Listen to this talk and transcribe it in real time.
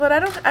But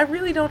I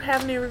really don't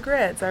have any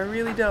regrets. I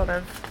really don't.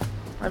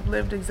 I've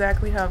lived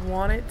exactly how I've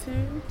wanted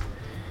to.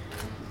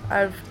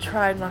 I've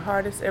tried my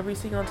hardest every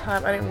single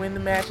time. I didn't win the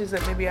matches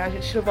that maybe I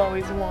should have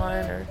always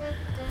won,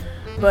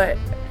 but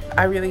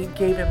I really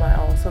gave it my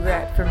all. So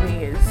that for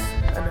me is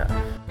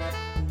enough.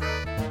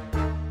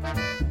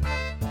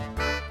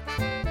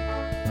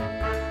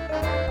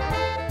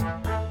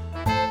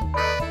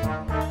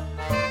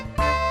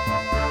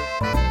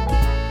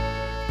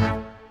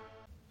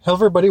 Hello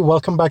everybody,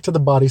 welcome back to The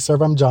Body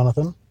Serve. I'm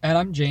Jonathan. And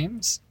I'm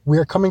James. We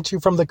are coming to you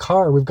from the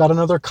car. We've got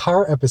another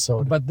car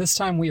episode. But this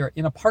time we are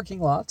in a parking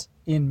lot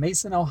in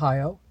Mason,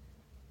 Ohio.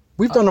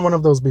 We've done one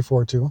of those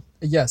before too.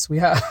 Yes, we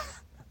have.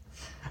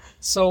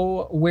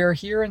 So we're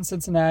here in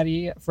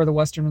Cincinnati for the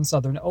Western and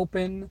Southern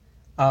Open.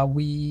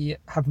 We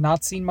have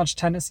not seen much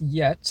tennis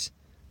yet,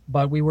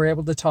 but we were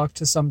able to talk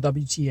to some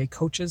WTA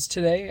coaches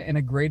today in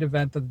a great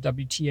event that the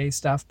WTA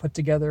staff put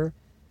together.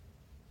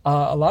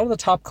 A lot of the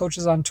top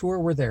coaches on tour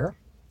were there.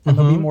 And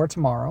there'll be more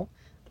tomorrow.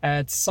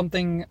 It's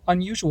something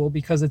unusual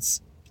because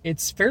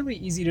it's fairly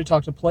easy to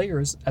talk to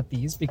players at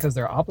these because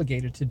they're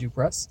obligated to do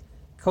press.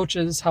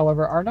 Coaches,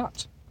 however, are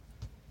not.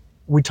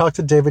 We talked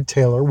to David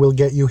Taylor. We'll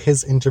get you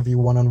his interview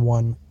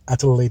one-on-one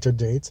at a later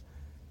date.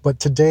 But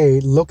today,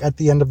 look at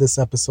the end of this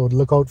episode.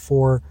 Look out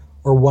for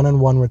our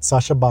one-on-one with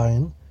Sascha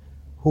Bajin,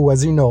 who,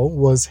 as you know,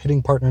 was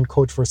hitting partner and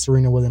coach for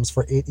Serena Williams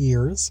for 8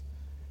 years.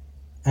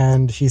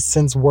 And he's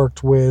since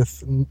worked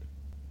with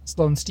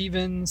Sloane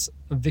Stephens,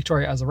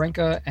 Victoria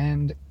Azarenka,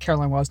 and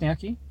Caroline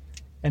Wozniacki.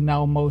 And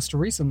now most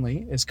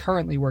recently is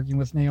currently working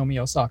with Naomi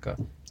Osaka.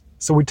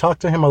 So we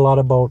talked to him a lot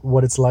about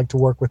what it's like to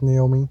work with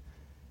Naomi.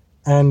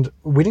 And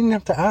we didn't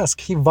have to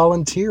ask. He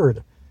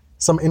volunteered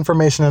some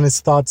information and his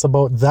thoughts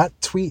about that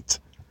tweet.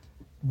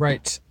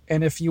 Right.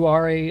 And if you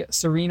are a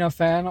Serena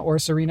fan or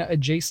Serena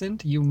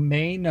adjacent, you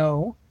may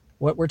know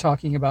what we're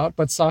talking about,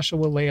 but Sascha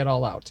will lay it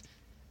all out.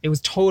 It was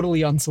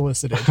totally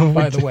unsolicited,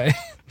 by the way.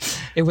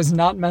 It was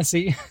not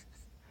messy.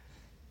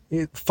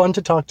 Fun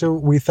to talk to.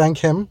 We thank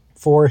him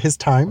for his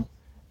time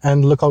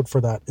and look out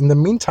for that. In the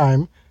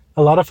meantime,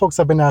 a lot of folks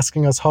have been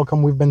asking us how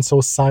come we've been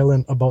so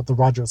silent about the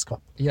Rogers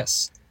Cup.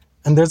 Yes.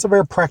 And there's a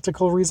very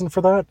practical reason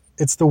for that.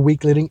 It's the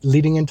week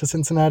leading into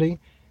Cincinnati.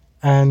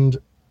 And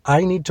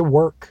I need to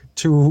work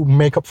to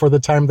make up for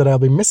the time that I'll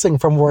be missing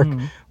from work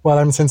while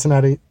I'm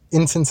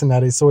in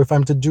Cincinnati. So if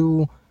I'm to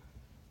do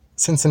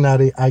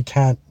Cincinnati, I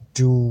can't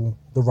do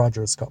the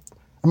Rogers Cup.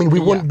 I mean, we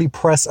wouldn't be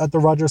press at the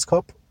Rogers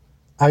Cup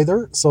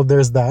either, so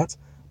there's that.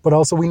 But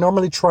also, we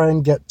normally try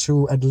and get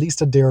to at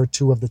least a day or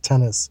two of the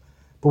tennis,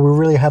 but we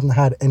really haven't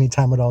had any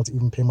time at all to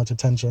even pay much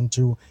attention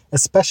to,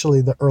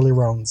 especially the early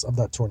rounds of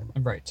that tournament.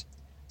 Right.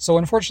 So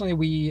unfortunately,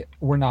 we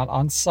were not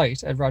on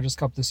site at Rogers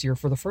Cup this year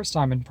for the first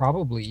time in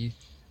probably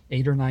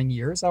 8 or 9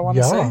 years, I want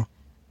to say.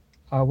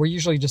 We're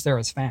usually just there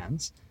as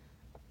fans.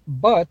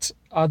 But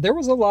there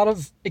was a lot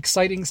of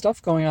exciting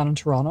stuff going on in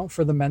Toronto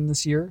for the men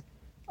this year.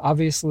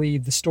 Obviously,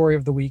 the story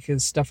of the week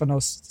is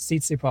Stefanos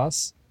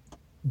Tsitsipas.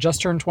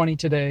 Just turned 20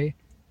 today,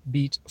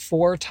 beat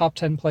 4 top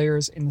 10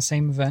 players in the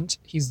same event.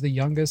 He's the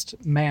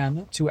youngest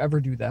man to ever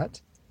do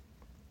that.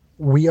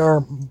 We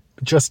are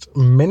just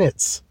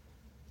minutes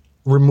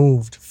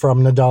removed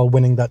from Nadal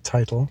winning that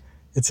title.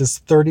 It's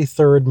his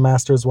 33rd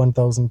Masters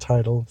 1000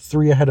 title,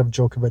 3 ahead of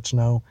Djokovic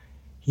now.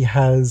 He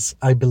has,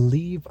 I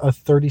believe, a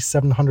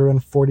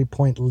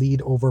 3,740-point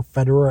lead over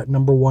Federer at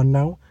number 1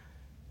 now.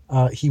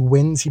 He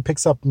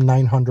picks up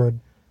 900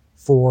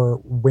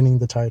 for winning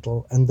the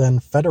title. And then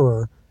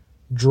Federer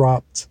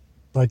dropped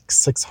like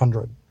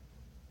 600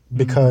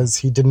 because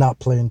he did not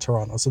play in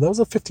Toronto. So that was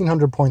a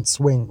 1,500-point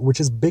swing, which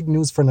is big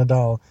news for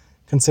Nadal,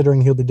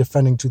 considering he'll be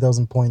defending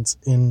 2,000 points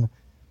in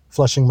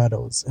Flushing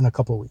Meadows in a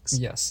couple of weeks.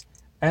 Yes.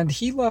 And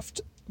he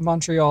left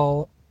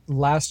Montreal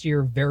last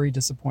year very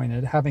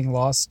disappointed, having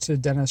lost to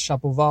Denis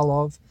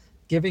Shapovalov,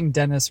 giving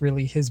Denis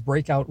really his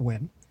breakout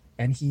win.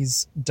 And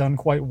he's done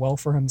quite well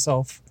for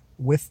himself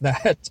with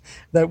that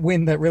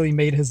win that really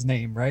made his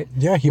name, right?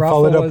 Yeah, he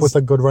followed up with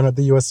a good run at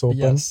the US Open.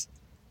 Yes.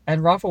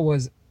 And Rafa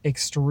was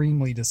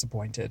extremely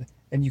disappointed.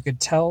 And you could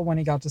tell when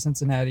he got to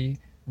Cincinnati.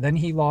 Then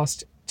he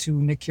lost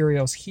to Nick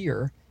Kyrgios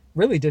here.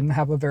 Really didn't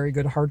have a very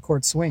good hard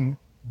court swing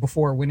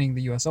before winning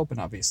the US Open,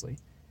 obviously.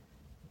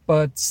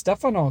 But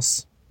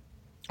Stefanos,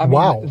 I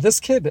mean, this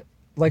kid,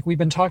 like we've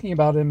been talking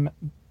about him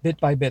bit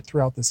by bit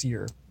throughout this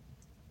year.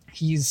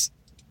 He's,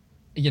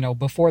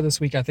 before this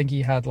week, I think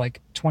he had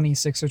like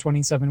 26 or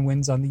 27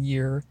 wins on the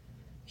year.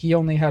 He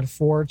only had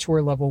 4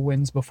 tour level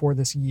wins before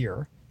this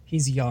year.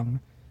 He's young.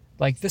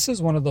 Like, this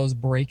is one of those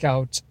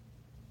breakout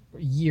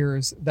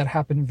years that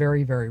happen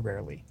very, very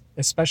rarely,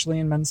 especially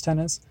in men's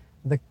tennis.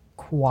 The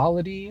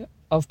quality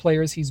of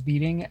players he's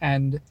beating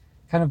and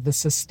kind of the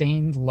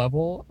sustained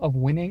level of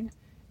winning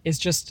is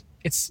just,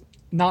 it's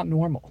not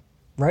normal,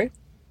 right?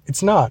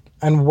 It's not.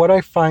 And what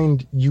I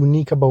find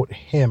unique about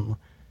him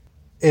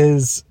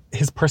is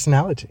his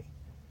personality.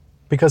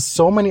 Because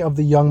so many of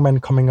the young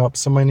men coming up,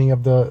 so many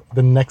of the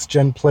next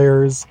gen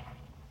players,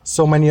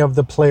 so many of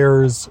the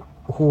players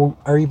who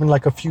are even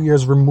like a few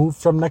years removed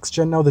from next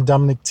gen now, the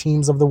Dominic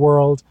Themes of the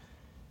world,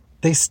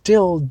 they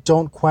still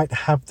don't quite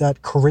have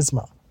that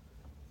charisma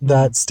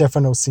that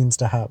Stefano seems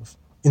to have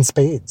in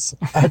spades.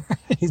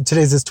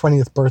 Today's his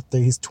 20th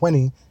birthday. He's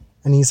 20,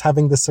 and he's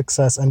having the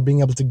success and being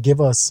able to give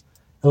us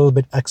a little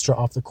bit extra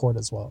off the court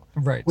as well.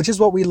 Right. Which is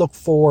what we look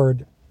for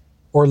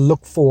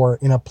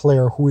in a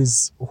player who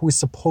is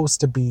supposed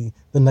to be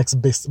the next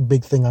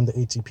big thing on the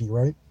ATP,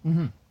 right?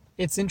 Mm-hmm.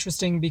 It's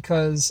interesting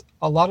because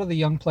a lot of the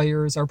young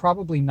players are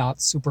probably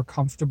not super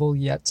comfortable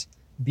yet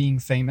being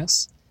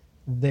famous.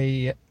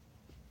 They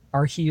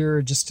are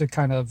here just to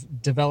kind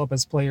of develop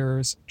as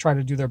players, try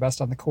to do their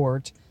best on the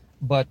court,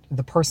 but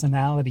the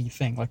personality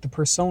thing, like the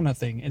persona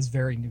thing, is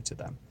very new to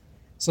them.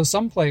 So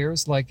some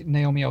players, like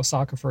Naomi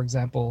Osaka, for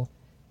example,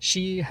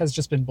 she has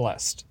just been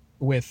blessed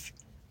with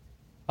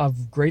a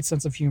great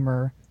sense of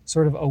humor,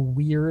 sort of a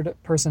weird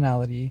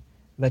personality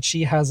that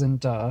she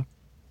hasn't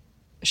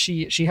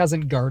she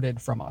hasn't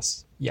guarded from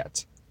us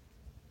yet.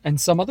 And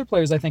some other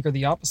players, I think, are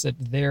the opposite.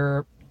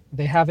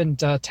 They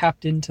haven't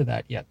tapped into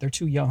that yet. They're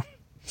too young,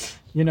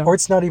 you know. Or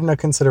it's not even a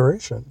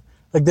consideration.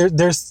 Like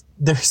there's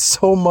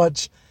so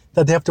much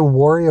that they have to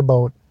worry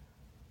about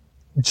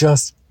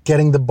just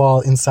getting the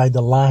ball inside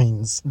the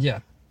lines. Yeah.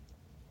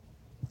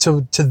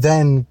 To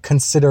then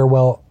consider,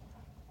 well,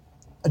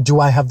 do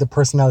I have the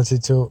personality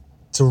to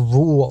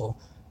rule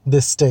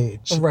this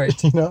stage?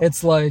 Right. You know?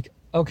 It's like,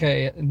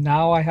 okay,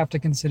 now I have to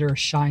consider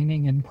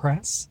shining in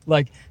press.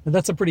 Like,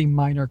 that's a pretty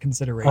minor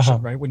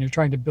consideration, right? When you're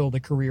trying to build a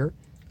career.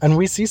 And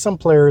we see some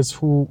players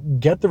who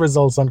get the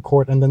results on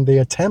court and then they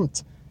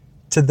attempt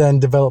to then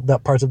develop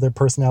that part of their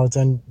personality.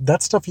 And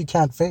that stuff you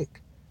can't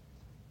fake.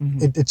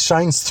 Mm-hmm. It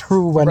shines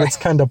through when it's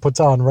kind of put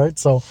on, right?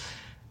 So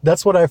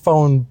that's what I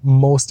found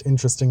most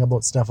interesting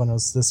about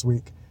Stefanos this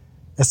week,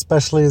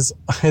 especially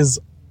his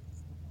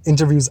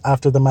interviews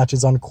after the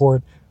matches on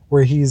court,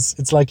 where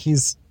it's like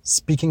he's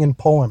speaking in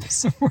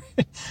poems.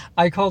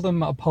 I called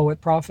him a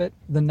poet prophet,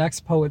 the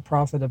next poet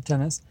prophet of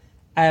tennis.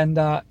 And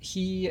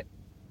he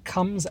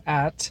comes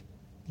at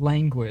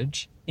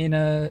language in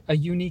a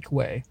unique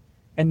way,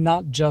 and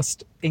not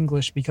just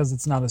English because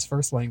it's not his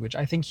first language.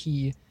 I think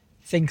he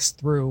thinks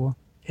through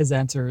his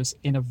answers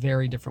in a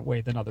very different way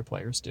than other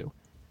players do.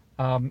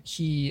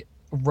 He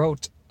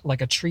wrote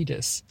like a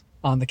treatise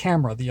on the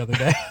camera the other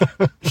day.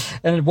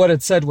 And what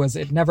it said was,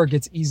 it never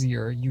gets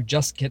easier, you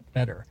just get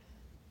better.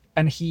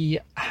 And he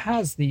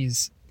has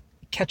these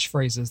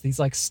catchphrases, these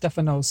like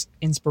Stefanos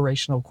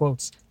inspirational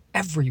quotes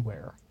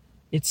everywhere.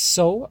 It's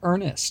so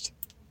earnest.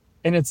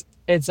 And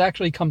it's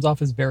actually comes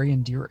off as very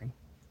endearing.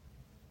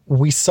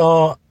 We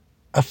saw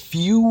a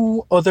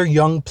few other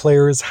young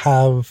players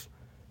have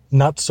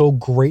not so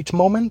great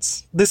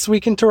moments this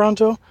week in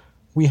Toronto.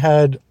 We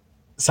had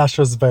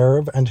Sascha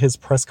Zverev and his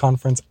press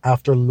conference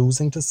after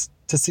losing to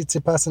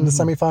Tsitsipas in the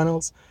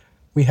semifinals.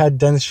 We had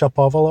Denis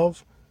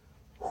Shapovalov,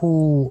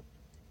 who,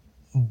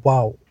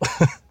 wow,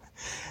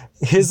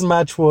 his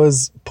match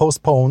was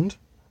postponed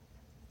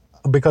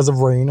because of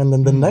rain, and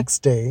then the next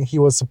day he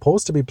was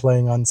supposed to be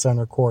playing on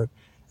center court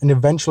and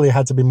eventually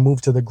had to be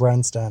moved to the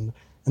grandstand.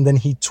 And then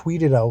he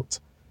tweeted out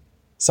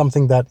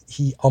something that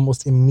he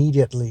almost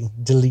immediately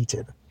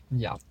deleted.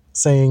 Yeah.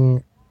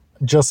 Saying,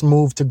 just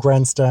move to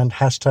grandstand,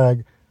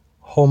 hashtag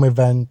home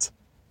event,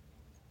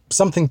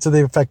 something to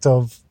the effect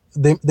of,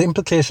 the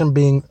implication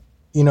being,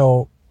 you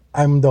know,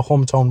 I'm the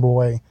hometown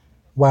boy,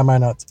 why am I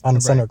not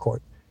on center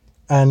court?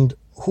 And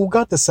who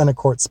got the center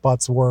court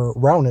spots were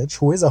Raonic,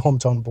 who is a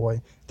hometown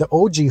boy, the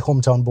OG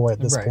hometown boy at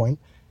this point,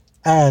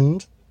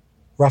 and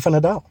Rafa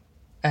Nadal.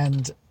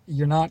 And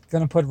you're not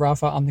going to put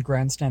Rafa on the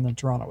grandstand in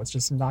Toronto. It's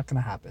just not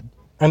going to happen.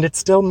 And it's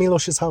still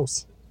Milos's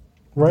house,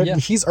 right? Yeah.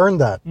 He's earned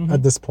that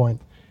at this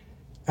point.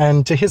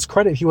 And to his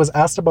credit, he was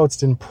asked about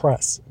it in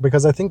press,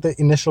 because I think the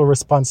initial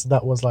response to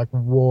that was like,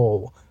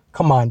 whoa,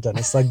 come on,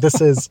 Dennis. Like,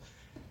 this is,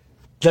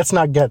 let's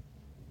not get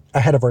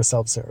ahead of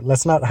ourselves here.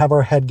 Let's not have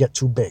our head get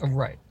too big.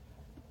 Right.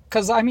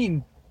 Because, I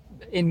mean,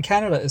 in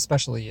Canada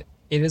especially,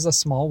 it is a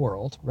small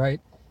world,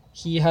 right?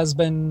 He has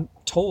been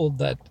told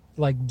that,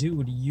 like,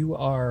 dude, you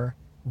are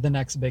the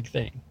next big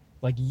thing.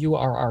 Like, you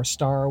are our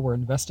star. We're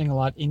investing a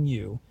lot in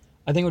you.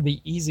 I think it would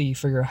be easy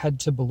for your head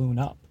to balloon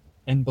up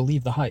and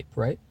believe the hype,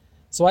 right?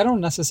 So I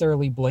don't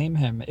necessarily blame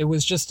him. It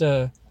was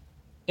a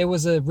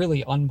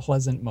really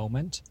unpleasant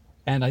moment.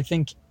 And I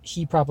think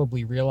he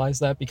probably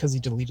realized that because he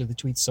deleted the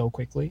tweet so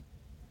quickly.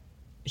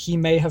 He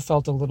may have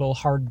felt a little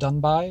hard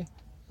done by,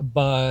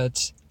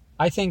 but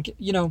I think,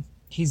 you know,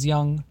 he's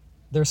young.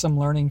 There's some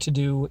learning to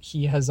do.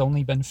 He has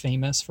only been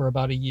famous for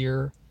about a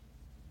year.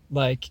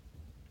 Like,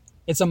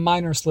 it's a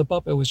minor slip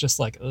up. It was just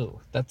like,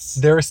 oh, that's...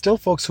 There are still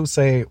folks who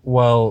say,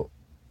 well,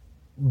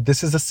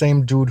 this is the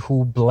same dude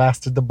who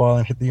blasted the ball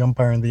and hit the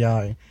umpire in the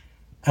eye.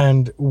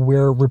 And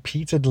we're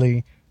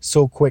repeatedly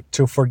so quick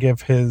to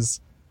forgive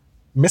his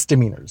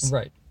misdemeanors.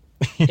 Right.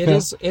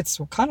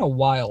 It's kind of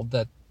wild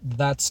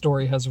that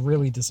story has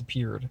really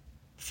disappeared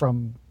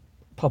from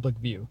public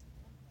view.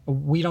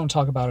 We don't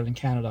talk about it in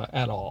Canada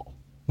at all.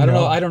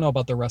 I don't know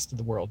about the rest of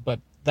the world, but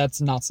that's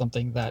not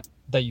something that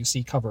you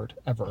see covered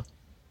ever.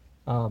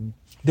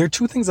 There are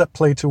two things at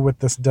play too with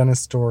this Dennis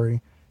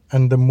story,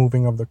 and the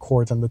moving of the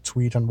court and the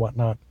tweet and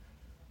whatnot,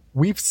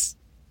 we've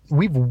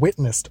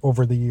witnessed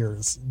over the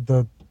years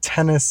the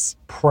tennis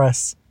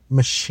press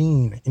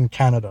machine in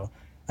Canada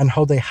and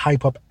how they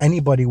hype up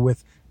anybody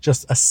with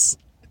just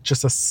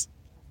a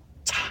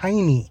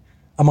tiny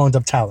amount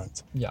of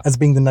talent Yeah. as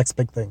being the next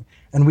big thing.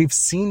 And we've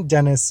seen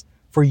Dennis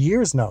for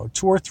years now,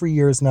 2 or 3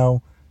 years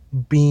now,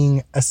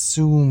 being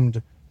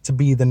assumed to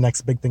be the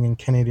next big thing in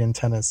Canadian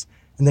tennis.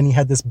 And then he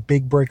had this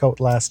big breakout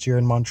last year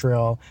in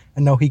Montreal,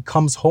 and now he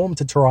comes home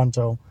to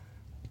Toronto,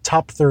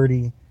 top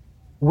 30,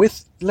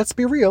 with, let's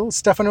be real,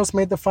 Stefanos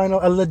made the final,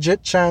 a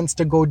legit chance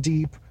to go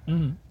deep,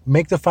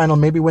 make the final,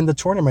 maybe win the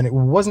tournament. It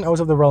wasn't out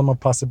of the realm of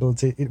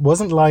possibility. It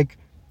wasn't like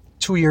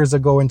 2 years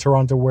ago in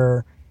Toronto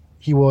where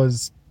he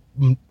was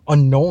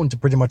unknown to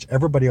pretty much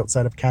everybody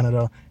outside of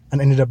Canada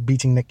and ended up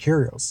beating Nick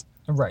Kyrgios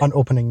on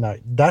opening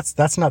night.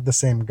 That's not the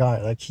same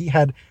guy. Like, he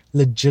had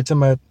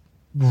legitimate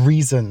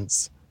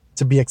reasons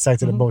to be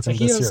excited about him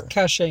this year. He has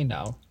cachet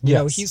now. You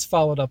know, he's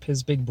followed up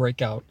his big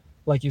breakout,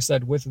 like you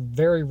said, with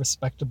very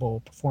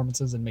respectable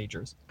performances in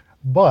majors.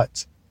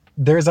 But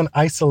there's an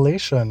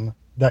isolation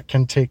that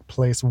can take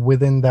place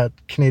within that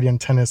Canadian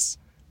tennis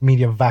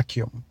media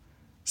vacuum.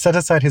 Set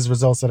aside his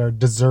results that are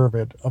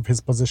deserved of his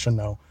position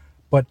now.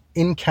 But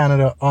in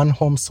Canada, on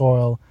home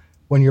soil,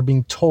 when you're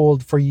being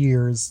told for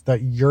years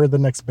that you're the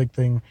next big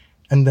thing,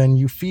 and then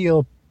you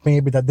feel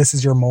maybe that this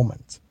is your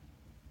moment,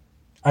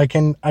 I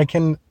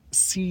can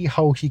see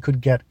how he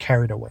could get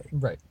carried away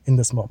in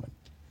this moment.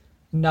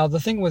 Now, the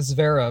thing with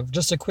Zverev,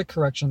 just a quick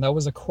correction, that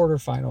was a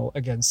quarterfinal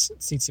against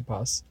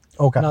Tsitsipas,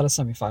 not a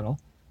semifinal.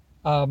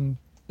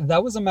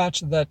 That was a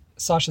match that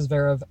Sasha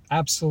Zverev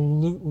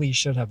absolutely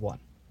should have won.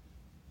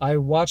 I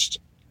watched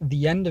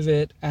the end of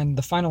it, and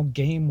the final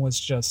game was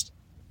just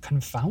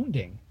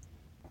confounding.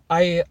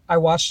 I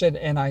watched it,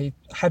 and I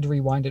had to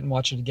rewind it and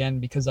watch it again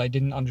because I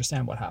didn't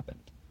understand what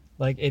happened.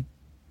 Like,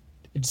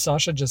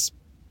 Sasha just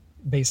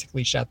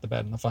basically shat the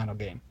bed in the final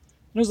game.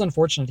 It was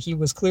unfortunate. He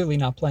was clearly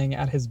not playing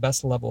at his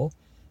best level,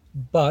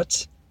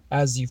 but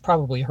as you've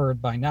probably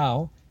heard by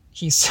now,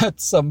 he said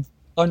some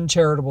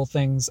uncharitable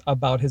things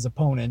about his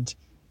opponent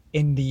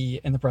in the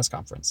press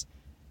conference.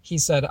 He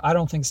said, "I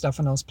don't think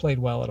Stefanos played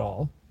well at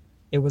all.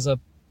 It was a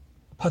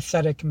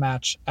pathetic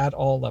match at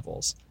all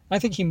levels." I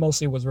think he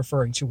mostly was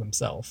referring to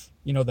himself,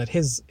 you know, that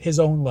his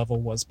own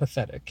level was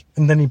pathetic.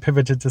 And then he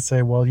pivoted to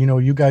say, well, you know,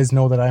 you guys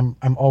know that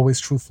I'm always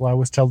truthful. I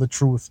always tell the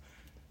truth,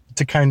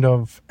 to kind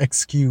of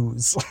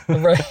excuse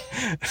the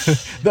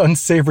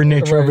unsavory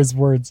nature of his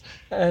words.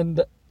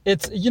 And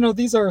it's, you know,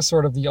 these are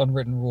sort of the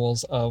unwritten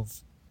rules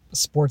of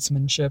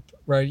sportsmanship,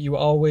 right? You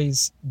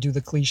always do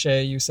the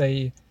cliche. You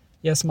say,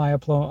 yes, my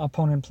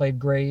opponent played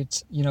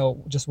great, you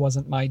know, just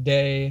wasn't my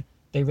day.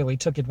 They really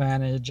took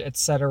advantage,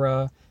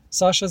 etc.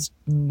 Sasha's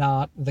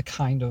not the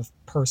kind of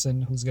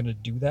person who's going to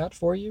do that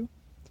for you.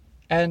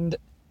 And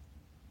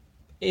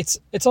it's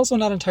also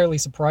not entirely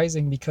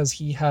surprising because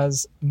he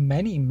has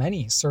many,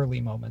 many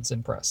surly moments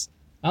in press.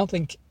 I don't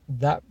think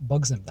that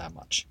bugs him that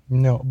much.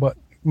 No, but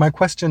my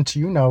question to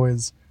you now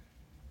is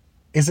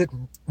it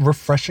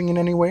refreshing in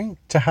any way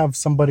to have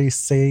somebody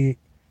say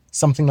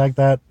something like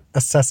that,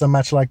 assess a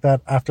match like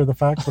that after the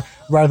fact,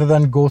 rather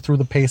than go through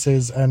the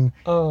paces and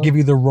give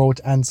you the rote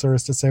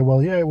answers to say,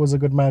 well, yeah, it was a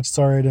good match.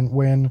 Sorry I didn't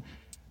win.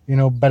 You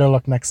know, better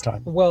luck next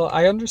time. Well,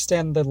 I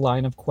understand the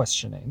line of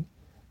questioning.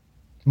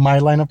 My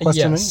line of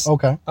questioning? Yes.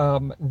 Okay.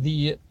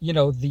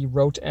 The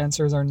rote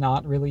answers are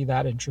not really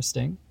that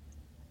interesting.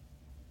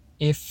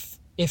 If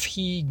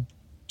he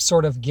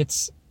sort of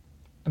gets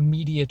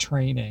media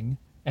training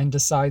and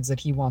decides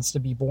that he wants to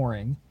be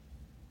boring,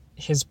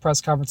 his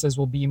press conferences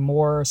will be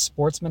more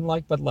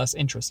sportsmanlike but less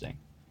interesting.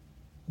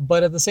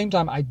 But at the same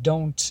time, I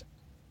don't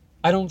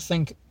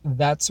think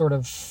that sort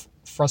of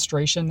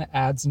frustration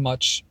adds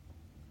much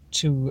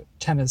to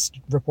tennis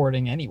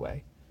reporting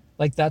anyway.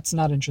 Like, that's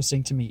not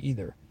interesting to me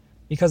either.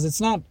 Because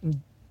it's not...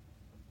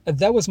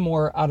 That was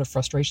more out of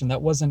frustration.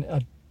 That wasn't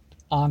an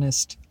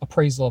honest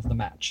appraisal of the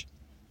match.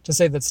 To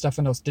say that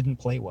Stefanos didn't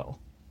play well.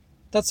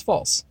 That's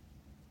false.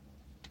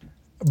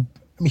 I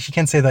mean, he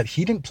can say that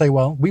he didn't play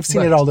well. We've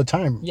seen it all the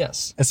time.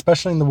 Yes.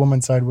 Especially in the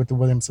women's side with the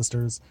Williams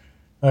sisters.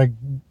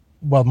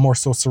 Well, more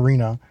so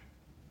Serena.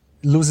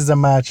 Loses a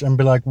match and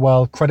be like,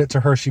 well, credit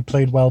to her, she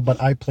played well,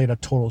 but I played a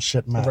total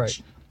shit match.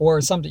 Right. Or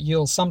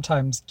you'll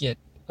sometimes get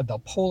the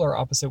polar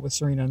opposite with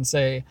Serena and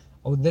say,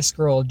 oh, this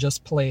girl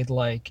just played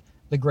like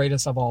the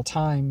greatest of all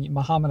time.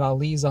 Muhammad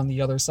Ali's on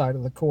the other side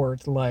of the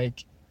court.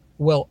 Like,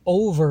 will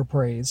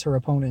overpraise her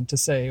opponent to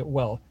say,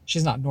 well,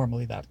 she's not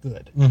normally that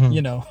good,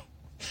 you know?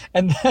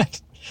 And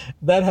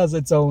that has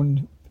its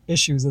own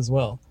issues as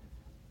well.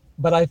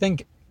 But I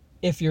think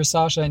if you're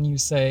Sasha and you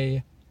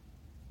say,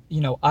 you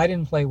know, I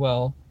didn't play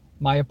well,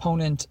 my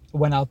opponent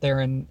went out there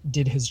and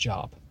did his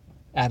job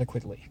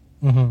adequately.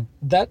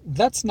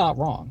 That's not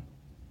wrong.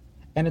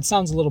 And it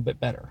sounds a little bit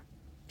better.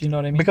 Do you know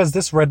what I mean? Because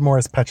this read more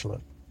as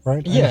petulant,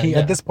 right? Yeah, and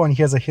at this point,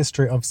 he has a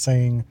history of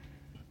saying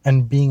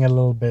and being a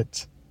little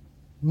bit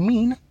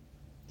mean,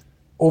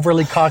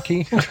 overly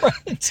cocky.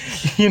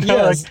 Right. You know,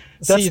 Yes. like,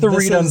 that's the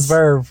read on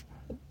Zverev.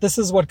 this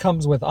is what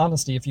comes with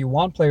honesty. If you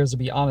want players to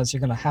be honest, you're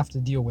going to have to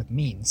deal with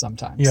mean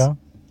sometimes. Yeah.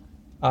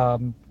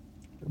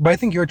 But I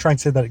think you're trying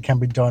to say that it can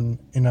be done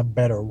in a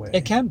better way.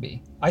 It can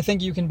be. I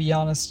think you can be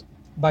honest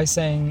by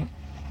saying,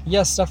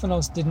 yes,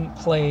 Stefanos didn't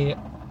play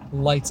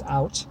lights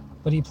out,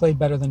 but he played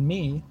better than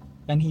me,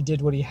 and he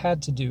did what he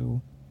had to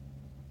do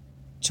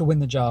to win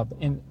the job,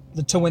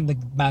 to win the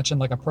match in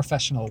like a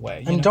professional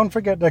way. And don't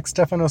forget that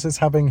Stefanos is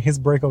having his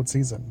breakout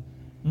season.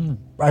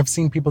 I've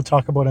seen people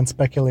talk about and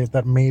speculate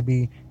that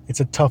maybe it's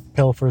a tough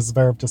pill for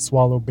Zverev to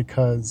swallow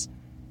because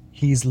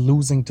he's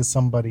losing to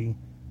somebody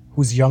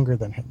who's younger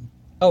than him.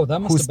 Oh, that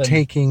must who's have been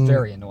taking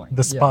very annoying.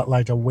 the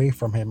spotlight away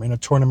from him in a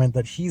tournament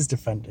that he's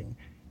defending.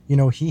 You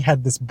know, he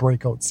had this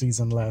breakout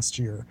season last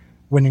year,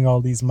 winning all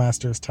these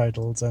Masters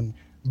titles and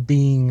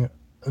being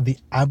the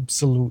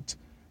absolute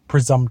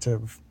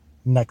presumptive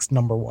next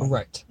number one.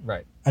 Right.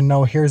 And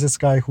now here's this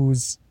guy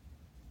who's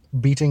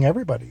beating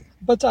everybody.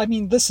 But, I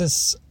mean, this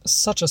is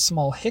such a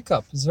small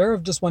hiccup.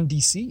 Zverev just won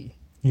DC.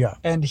 Yeah.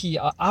 And he,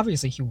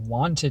 obviously, he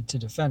wanted to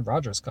defend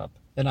Rogers Cup,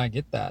 and I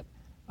get that.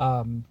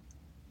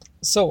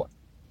 So,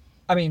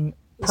 I mean,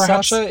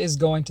 Perhaps, Sascha is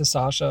going to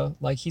Sascha.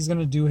 Like, he's going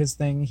to do his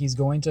thing. He's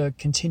going to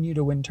continue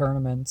to win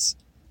tournaments.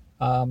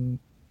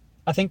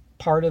 I think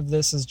part of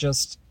this is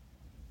just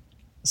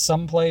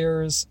some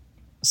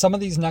of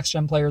these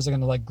next-gen players are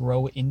going to, like,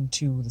 grow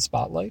into the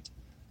spotlight.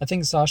 I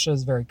think Sascha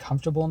is very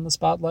comfortable in the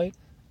spotlight.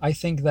 I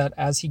think that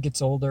as he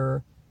gets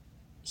older,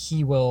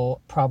 he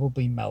will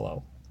probably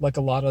mellow. Like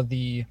a lot of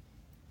the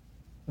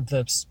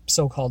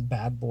so-called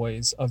bad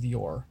boys of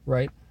yore,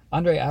 right?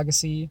 Andre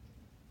Agassi,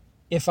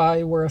 if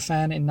I were a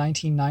fan in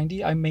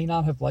 1990, I may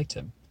not have liked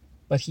him,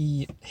 but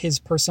his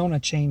persona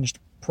changed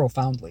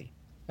profoundly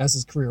as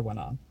his career went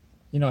on.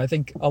 You know, I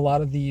think a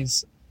lot of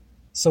these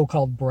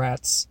so-called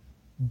brats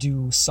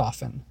do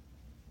soften.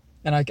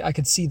 And I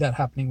could see that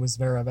happening with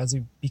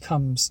Zverev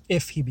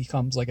if he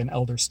becomes like an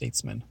elder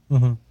statesman.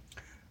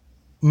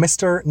 Mm-hmm.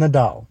 Mr.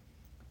 Nadal,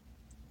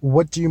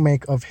 what do you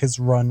make of his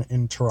run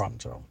in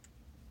Toronto?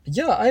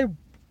 Yeah,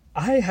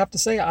 I have to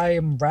say I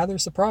am rather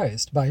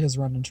surprised by his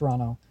run in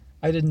Toronto.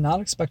 I did not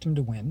expect him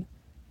to win.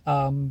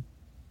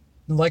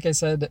 Like I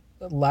said,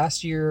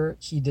 last year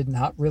he did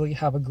not really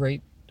have a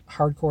great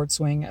hardcourt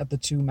swing at the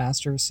two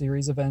Masters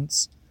Series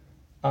events.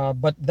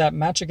 But that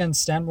match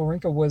against Stan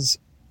Wawrinka was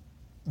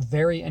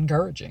very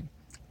encouraging.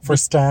 For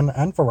Stan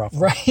and for Rafa.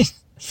 Right.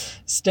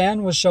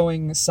 Stan was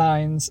showing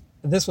signs.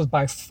 This was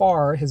by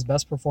far his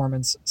best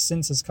performance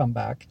since his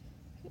comeback.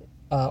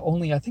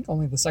 Only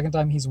the second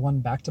time he's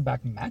won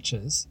back-to-back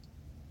matches.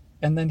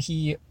 And then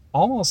he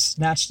almost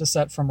snatched a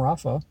set from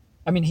Rafa.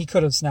 I mean, he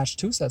could have snatched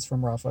 2 sets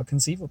from Rafa,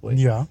 conceivably.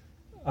 Yeah.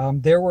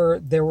 There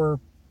were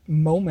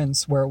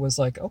moments where it was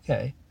like,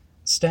 okay,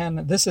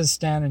 this is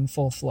Stan in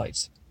full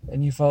flight.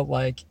 And you felt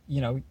like, you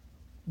know,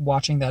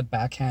 watching that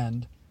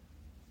backhand,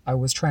 I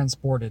was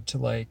transported to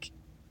like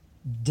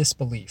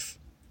disbelief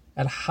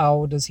at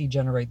how does he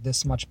generate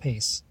this much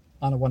pace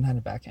on a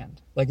one-handed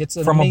backhand. Like, it's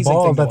an from amazing a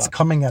ball thing to that's watch.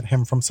 coming at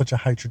him from such a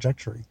high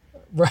trajectory.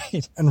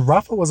 Right. And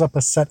Rafa was up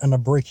a set and a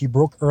break. He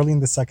broke early in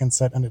the second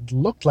set, and it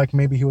looked like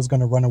maybe he was going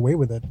to run away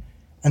with it.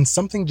 And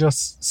something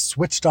just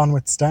switched on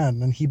with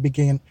Stan, and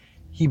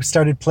he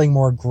started playing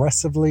more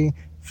aggressively,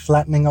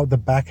 flattening out the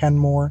backhand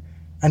more.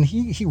 And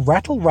he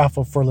rattled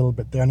Rafa for a little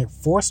bit there, and it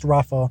forced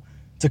Rafa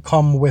to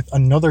come with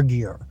another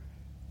gear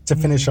to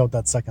finish out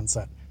that second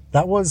set.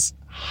 That was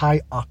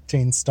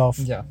high-octane stuff.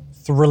 Yeah.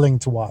 Thrilling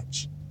to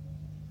watch.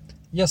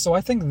 Yeah, so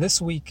I think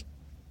this week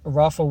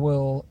Rafa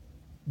will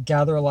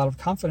gather a lot of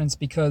confidence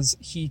because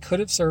he could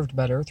have served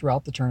better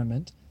throughout the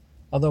tournament,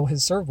 although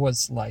his serve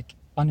was like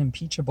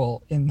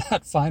unimpeachable in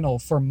that final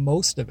for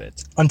most of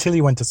it. Until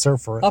he went to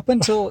serve for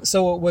it. So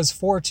it was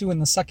 4-2 in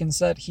the second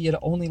set. He had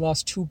only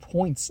lost 2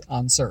 points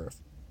on serve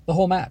the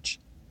whole match.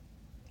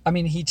 I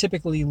mean, he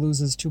typically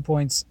loses 2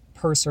 points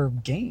per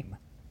serve game,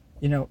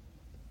 you know.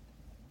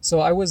 So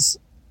I was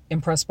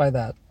impressed by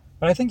that.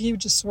 But I think he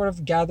just sort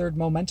of gathered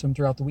momentum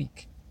throughout the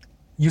week.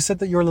 You said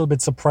that you're a little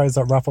bit surprised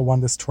that Rafa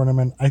won this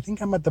tournament. I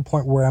think I'm at the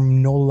point where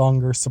I'm no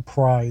longer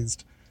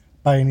surprised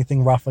by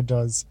anything Rafa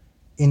does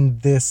in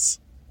this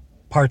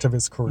part of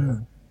his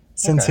career.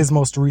 Since his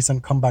most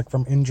recent comeback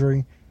from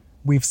injury,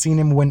 we've seen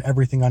him win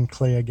everything on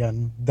clay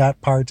again.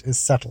 That part is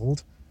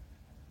settled.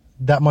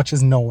 That much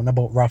is known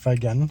about Rafa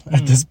again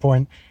at this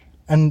point.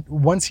 And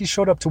once he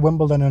showed up to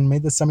Wimbledon and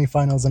made the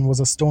semifinals and was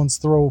a stone's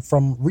throw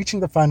from reaching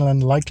the final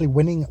and likely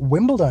winning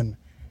Wimbledon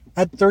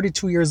at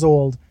 32 years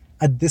old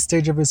at this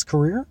stage of his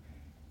career,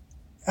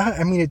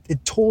 I mean,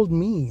 it told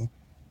me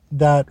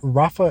that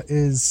Rafa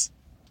is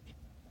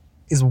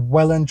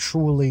well and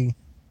truly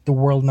the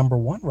world number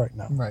one right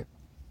now. Right.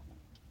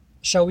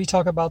 Shall we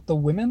talk about the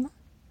women?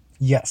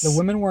 Yes. The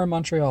women were in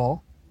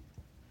Montreal.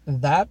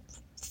 That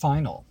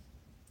final,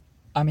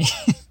 I mean,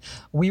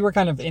 we were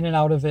kind of in and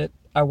out of it.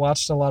 I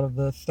watched a lot of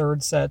the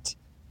third set.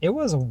 It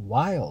was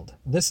wild.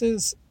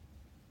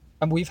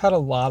 We've had a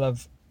lot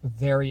of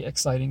very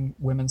exciting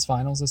women's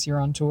finals this year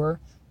on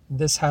tour.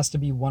 This has to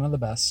be one of the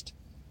best.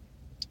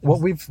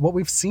 What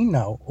we've seen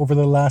now over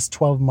the last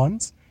 12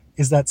 months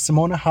is that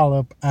Simona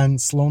Halep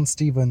and Sloane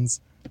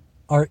Stephens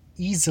are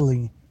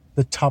easily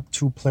the top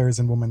 2 players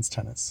in women's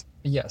tennis.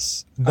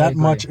 Yes, I That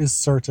agree. much is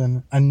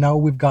certain. And now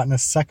we've gotten a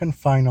second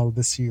final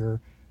this year.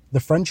 The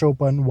French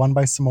Open won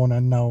by Simona,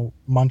 and now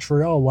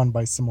Montreal won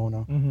by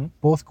Simona. Mm-hmm.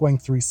 Both going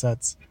 3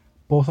 sets,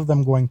 both of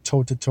them going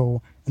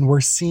toe-to-toe. And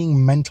we're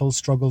seeing mental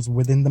struggles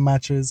within the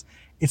matches.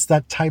 It's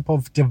that type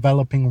of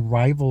developing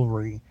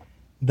rivalry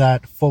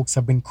that folks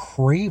have been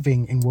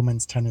craving in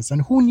women's tennis.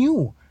 And who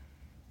knew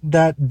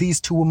that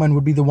these 2 women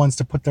would be the ones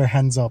to put their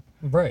hands up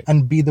Right.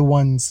 and be the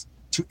ones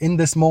to, in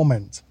this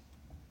moment,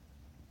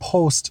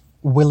 post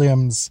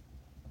Williams'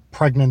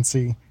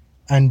 pregnancy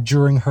and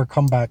during her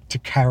comeback, to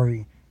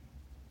carry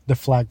the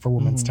flag for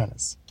women's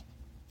tennis.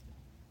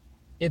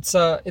 It's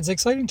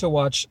exciting to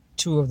watch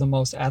 2 of the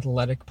most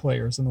athletic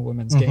players in the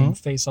women's game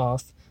face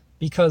off,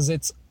 because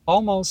it's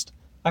almost,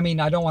 I mean,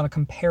 I don't want to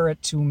compare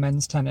it to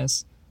men's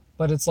tennis,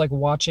 but it's like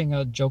watching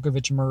a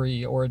Djokovic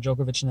Murray or a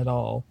Djokovic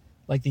Nadal,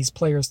 like these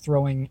players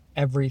throwing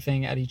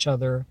everything at each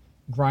other,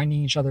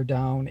 grinding each other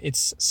down.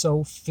 It's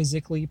so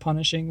physically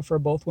punishing for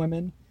both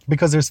women.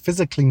 Because there's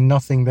physically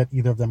nothing that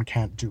either of them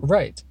can't do.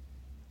 Right.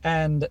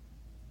 And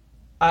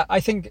I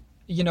think,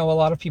 a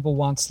lot of people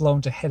want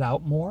Sloane to hit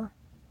out more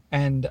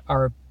and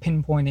are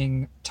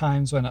pinpointing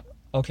times when,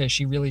 okay,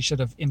 she really should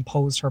have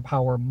imposed her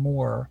power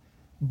more.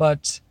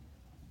 But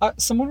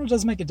Simona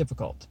does make it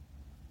difficult.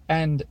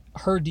 And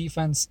her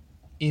defense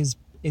is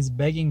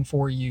begging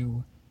for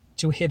you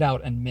to hit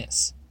out and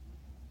miss.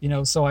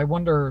 So I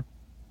wonder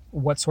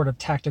what sort of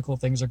tactical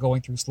things are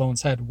going through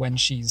Sloane's head when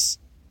she's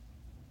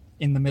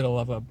in the middle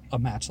of a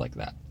match like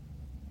that.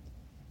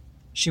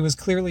 She was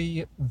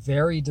clearly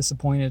very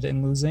disappointed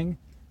in losing.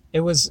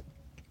 It was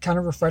kind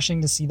of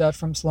refreshing to see that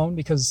from Sloane,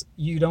 because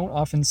you don't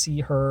often see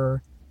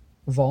her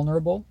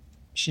vulnerable.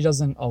 She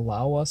doesn't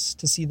allow us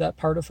to see that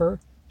part of her.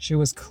 She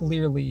was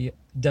clearly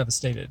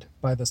devastated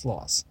by this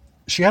loss.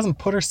 She hasn't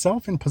put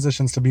herself in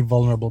positions to be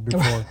vulnerable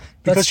before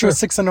because she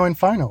was 6-0 in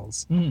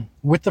finals.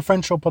 With the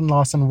French Open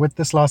loss and with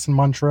this loss in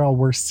Montreal,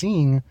 we're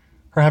seeing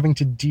her having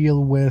to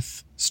deal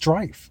with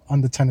strife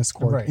on the tennis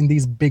court in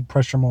these big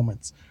pressure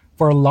moments.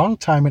 For a long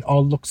time, it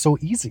all looked so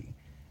easy.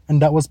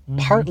 And that was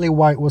partly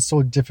why it was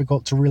so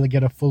difficult to really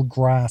get a full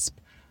grasp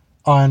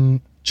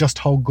on just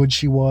how good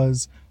she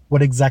was,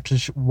 what exactly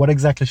she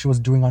was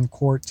doing on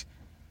court,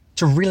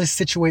 to really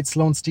situate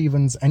Sloane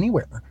Stephens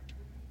anywhere.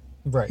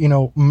 Right.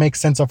 Make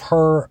sense of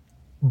her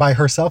by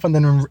herself and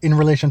then in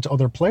relation to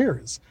other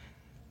players.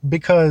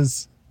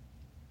 Because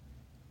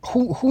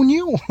who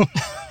knew?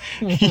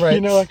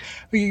 Right.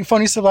 You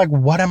find yourself like,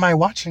 what am I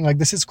watching? Like,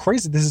 this is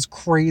crazy. This is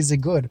crazy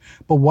good.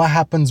 But what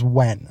happens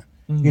when?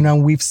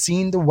 We've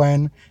seen the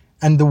when,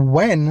 and the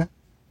when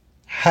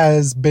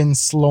has been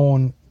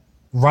Sloane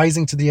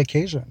rising to the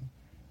occasion,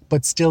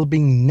 but still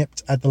being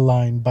nipped at the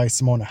line by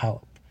Simona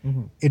Halep.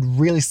 It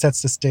really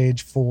sets the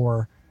stage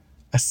for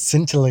a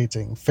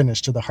scintillating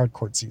finish to the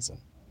hardcourt season.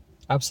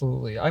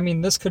 Absolutely. I mean,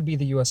 this could be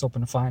the U.S.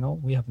 Open final.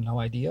 We have no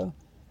idea.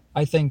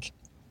 I think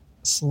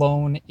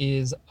Sloane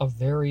is a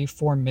very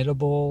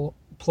formidable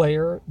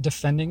player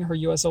defending her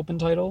U.S. Open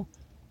title.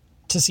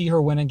 To see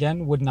her win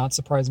again would not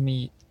surprise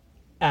me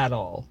at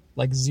all,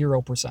 like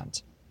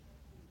 0%.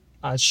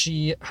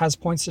 She has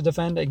points to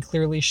defend, and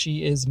clearly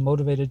she is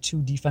motivated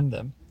to defend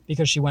them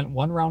because she went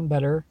 1 round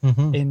better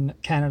in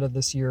Canada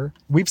this year.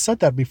 We've said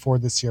that before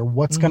this year.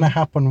 What's going to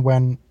happen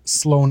when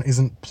Sloane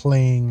isn't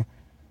playing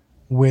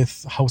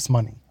with house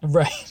money?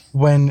 Right.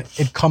 When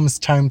it comes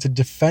time to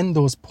defend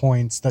those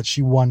points that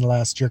she won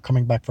last year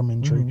coming back from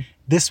injury.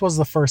 This was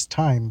the first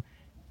time,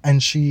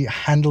 and she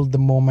handled the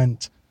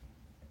moment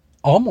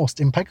almost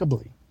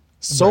impeccably.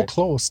 So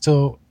close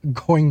to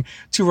going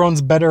 2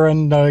 rounds better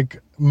and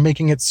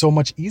making it so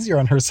much easier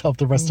on herself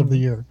the rest of the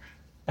year.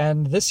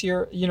 And this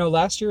year,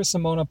 last year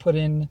Simona put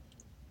in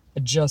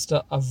just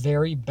a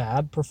very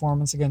bad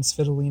performance against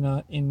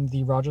Svitolina in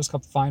the Rogers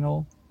Cup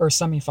final or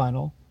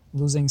semifinal,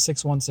 losing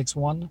 6-1,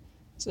 6-1.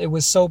 It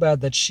was so bad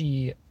that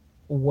she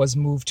was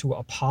moved to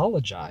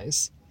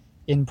apologize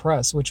in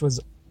press, which was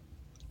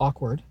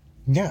awkward.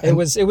 Yeah, it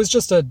was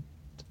just a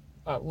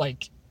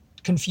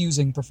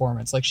confusing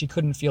performance. Like, she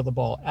couldn't feel the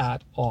ball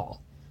at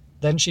all.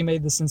 Then she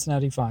made the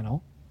Cincinnati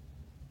final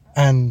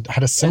and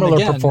had a similar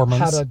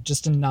performance. Had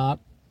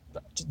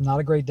not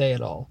a great day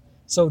at all.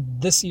 So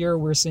this year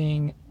we're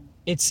seeing,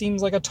 it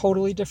seems like a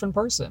totally different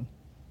person,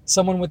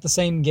 someone with the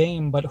same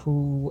game, but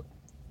who,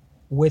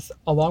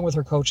 along with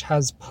her coach,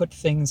 has put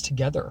things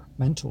together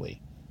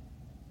mentally.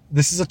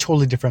 This is a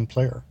totally different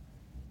player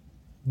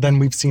than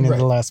we've seen in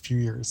the last few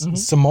years.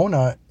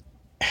 Simona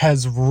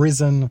has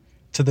risen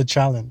to the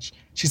challenge.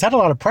 She's had a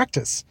lot of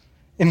practice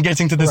in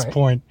getting to this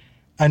point,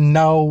 and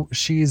now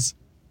she's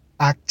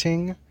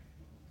acting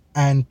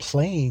and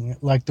playing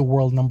like the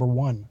world number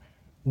 1.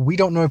 We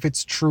don't know if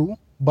it's true,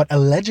 but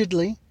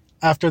allegedly,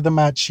 after the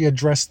match, she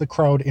addressed the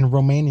crowd in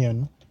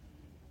Romanian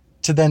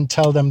to then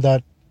tell them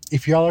that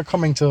if y'all are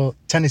coming to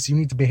tennis, you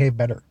need to behave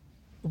better.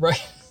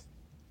 Right.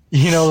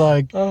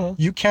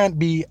 You can't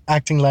be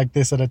acting like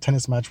this at a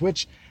tennis match,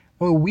 which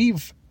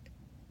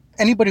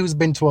anybody who's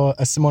been to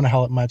a Simona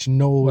Halep match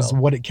knows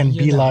Well, what it can you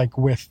be know. like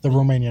with the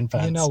Romanian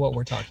fans. You know what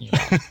we're talking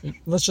about.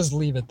 Let's just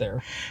leave it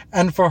there.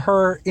 And for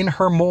her, in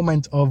her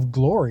moment of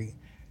glory,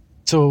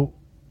 to,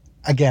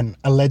 again,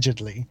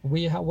 allegedly.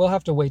 We'll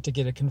have to wait to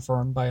get it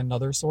confirmed by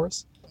another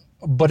source.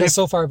 But Because if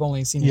so far I've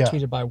only seen it Yeah.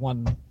 tweeted by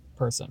one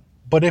person.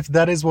 but if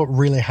that is what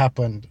really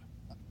happened,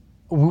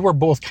 we were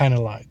both kind of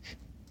like,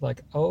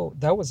 Like, oh,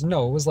 it was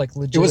like it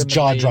legitimately was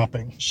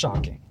jaw-dropping.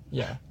 shocking.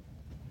 Yeah.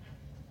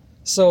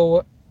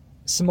 So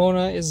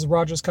Simona is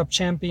Rogers Cup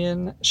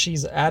champion.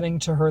 She's adding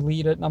to her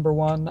lead at number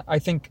 1. I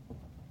think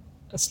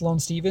Sloane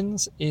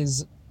Stephens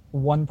is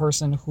one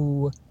person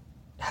who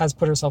has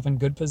put herself in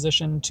good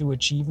position to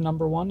achieve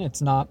number 1.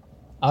 It's not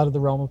out of the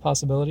realm of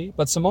possibility,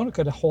 but Simona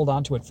could hold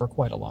on to it for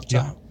quite a long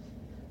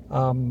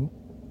time.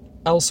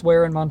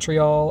 Elsewhere in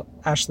Montreal,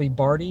 Ashley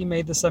Barty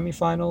made the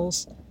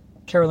semifinals.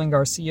 Caroline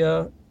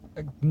Garcia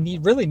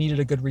really needed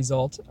a good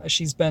result.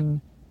 She's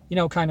been,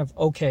 kind of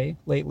okay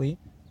lately,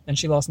 and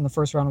she lost in the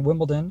first round of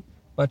Wimbledon,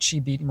 but she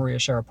beat Maria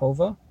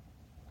Sharapova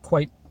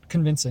quite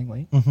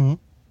convincingly. Mm-hmm.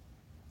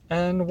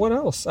 And what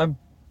else?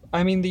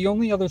 I mean, the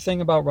only other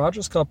thing about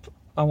Rogers Cup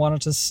I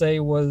wanted to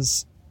say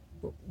was,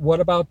 what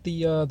about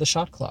the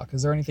shot clock?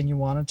 Is there anything you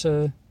wanted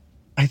to?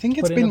 I think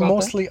it's Put in been about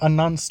mostly a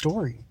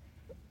non-story.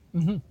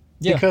 Mm-hmm.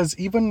 Yeah. Because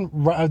even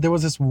there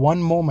was this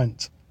one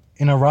moment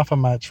in a Rafa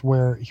match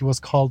where he was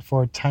called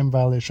for a time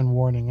violation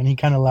warning and he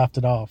kind of laughed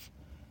it off.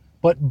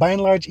 But by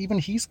and large, even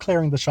he's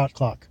clearing the shot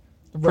clock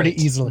pretty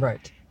easily.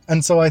 Right.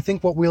 And so I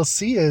think what we'll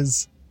see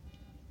is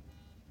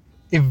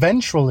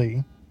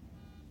eventually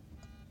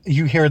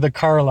you hear the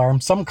car alarm.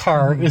 Some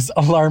car is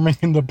alarming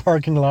in the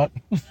parking lot.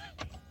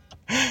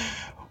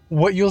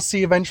 What you'll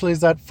see eventually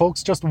is that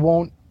folks just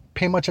won't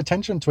pay much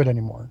attention to it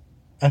anymore.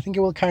 I think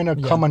it will kind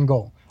of come and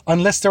go.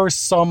 Unless there is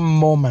some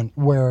moment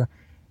where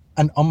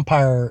an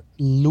umpire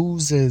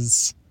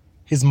loses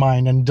his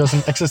mind and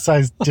doesn't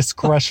exercise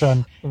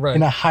discretion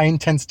in a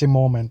high-intensity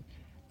moment,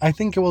 I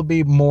think it will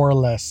be more or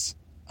less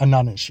a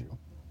non-issue.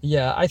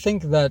 Yeah, I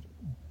think that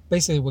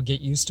basically we'll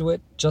get used to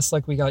it, just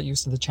like we got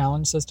used to the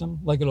challenge system.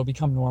 Like, it'll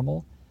become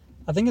normal.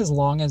 I think as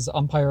long as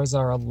umpires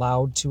are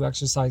allowed to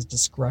exercise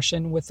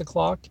discretion with the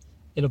clock,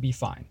 it'll be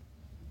fine.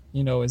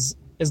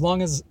 As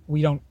long as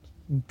we don't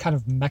kind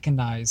of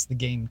mechanize the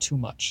game too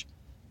much.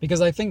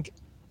 Because I think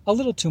a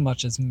little too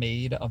much is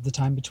made of the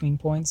time between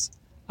points.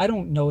 I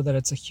don't know that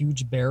it's a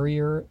huge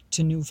barrier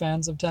to new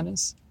fans of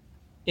tennis.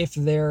 If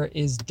there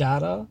is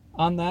data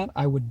on that,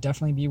 I would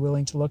definitely be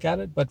willing to look at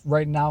it. But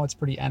right now, it's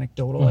pretty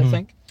anecdotal, I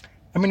think.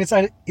 I mean,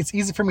 it's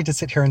easy for me to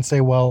sit here and say,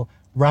 well,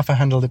 Rafa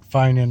handled it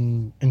fine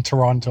in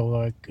Toronto.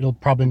 Like, it'll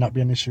probably not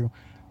be an issue.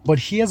 But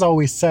he has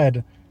always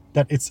said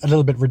that it's a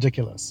little bit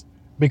ridiculous.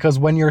 Because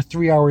when you're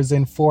 3 hours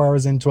in, 4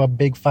 hours into a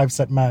big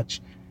 5-set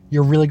match,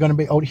 you're really going to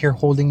be out here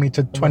holding me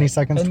to 20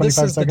 seconds, and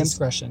 25 this is seconds? The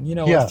discretion.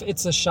 If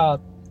it's a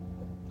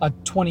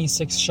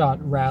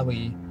 26-shot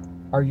rally,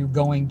 are you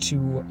going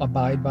to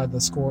abide by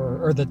the score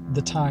or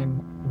the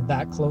time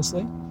that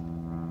closely?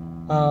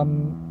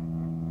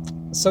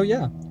 So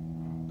yeah,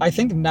 I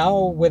think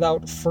now,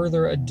 without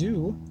further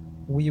ado,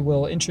 we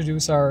will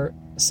introduce our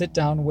sit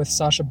down with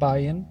Sascha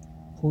Bajin,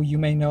 who you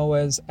may know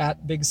as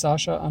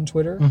 @BigSascha on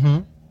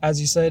Twitter. As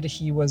you said,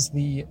 he was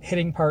the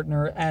hitting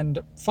partner and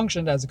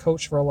functioned as a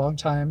coach for a long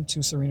time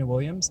to Serena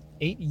Williams.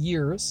 8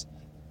 years,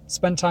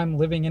 spent time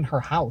living in her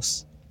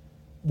house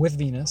with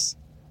Venus.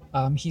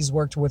 He's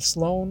worked with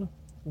Sloane,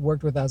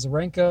 worked with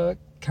Azarenka,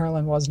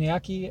 Caroline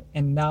Wozniacki,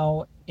 and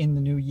now in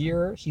the new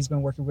year, he's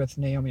been working with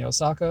Naomi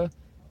Osaka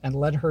and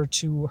led her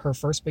to her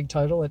first big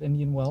title at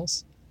Indian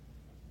Wells.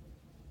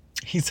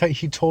 He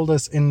told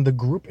us in the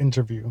group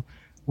interview,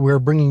 we're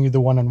bringing you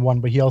the one-on-one,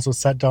 but he also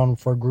sat down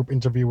for a group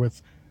interview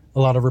with a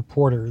lot of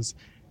reporters,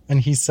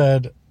 and he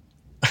said,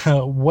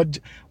 what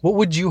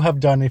would you have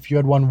done if you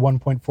had won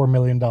 $1.4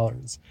 million?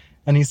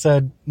 And he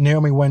said,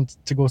 Naomi went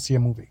to go see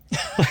a movie.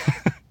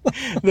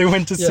 They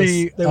went to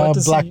see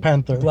Black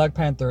Panther. Black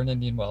Panther in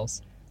Indian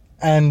Wells.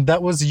 And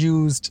that was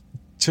used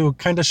to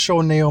kind of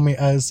show Naomi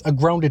as a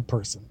grounded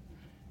person.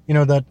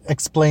 That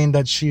explained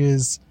that she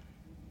is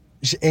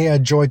a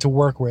joy to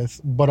work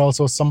with, but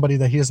also somebody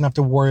that he doesn't have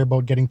to worry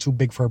about getting too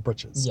big for her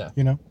britches.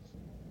 Yeah.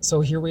 So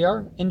here we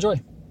are.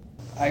 Enjoy.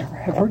 I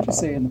have heard you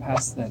say in the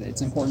past that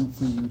it's important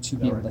for you to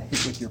be able to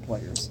hit with your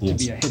players, to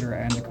be a hitter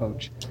and a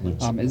coach.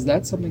 Yes. Is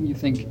that something you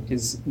think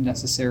is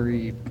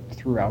necessary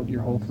throughout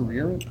your whole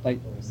career? Like,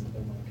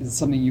 is it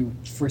something you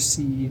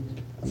foresee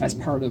as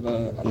part of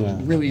a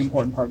really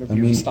important part of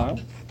your style?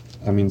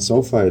 I mean,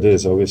 so far it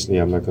is. Obviously,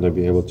 I'm not going to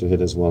be able to hit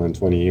as well in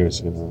 20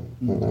 years, and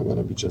I'm going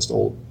to be just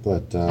old.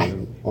 But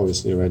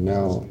obviously right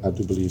now, I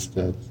do believe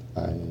that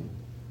I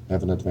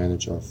have an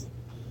advantage of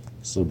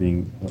still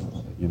being,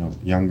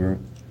 younger,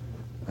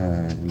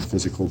 in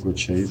physical good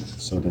shape,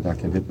 so that I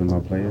can hit with my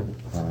player.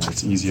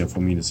 It's easier for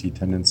me to see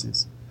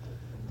tendencies,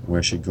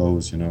 where she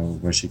goes,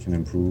 where she can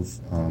improve.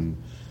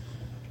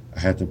 I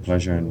had the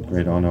pleasure and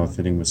great honor of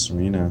hitting with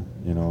Serena,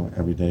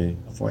 every day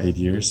for 8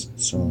 years.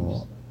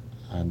 So,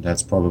 and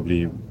that's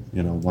probably,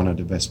 one of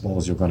the best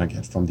balls you're going to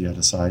get from the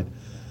other side.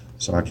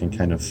 so I can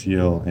kind of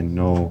feel and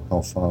know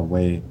how far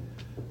away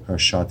her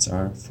shots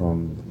are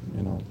from,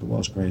 the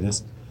world's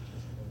greatest.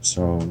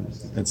 So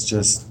it's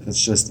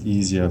just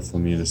easier for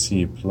me to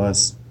see.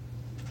 Plus,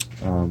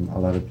 a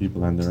lot of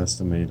people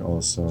underestimate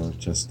also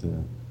just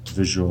the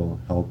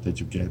visual help that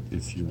you get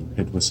if you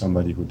hit with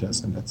somebody who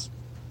does, and that's,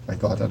 by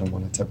God, I don't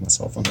want to tap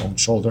myself on my own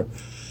shoulder.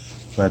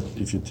 But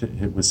if you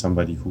hit with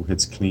somebody who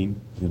hits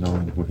clean,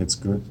 and who hits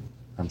good,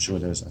 I'm sure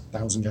there's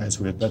 1,000 guys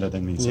who hit better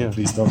than me. So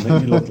please don't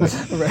make me look like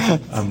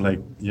I'm like,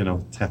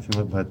 tapping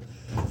it. But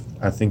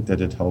I think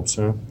that it helps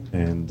her,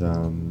 and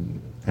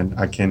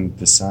I can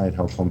decide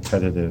how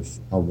competitive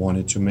I want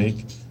it to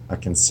make. I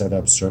can set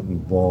up certain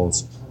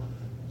balls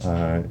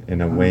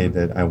in a way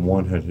that I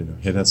want her to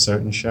hit a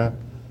certain shot.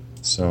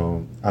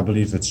 So I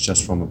believe it's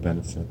just from a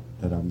benefit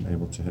that I'm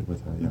able to hit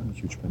with her. Yeah,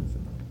 huge benefit.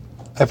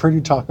 I've heard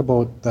you talk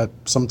about that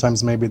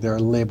sometimes maybe there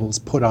are labels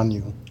put on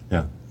you.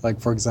 Yeah.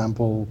 Like, for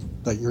example,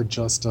 that you're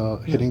just a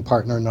hitting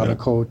partner, not a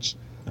coach.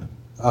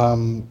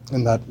 And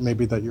that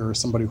maybe that you're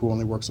somebody who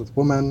only works with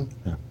women.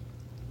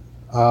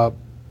 Yeah.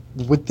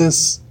 With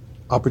this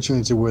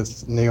opportunity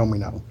with Naomi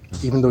now,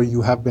 even though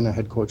you have been a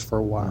head coach for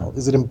a while,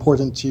 is it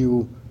important to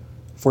you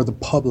for the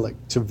public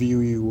to view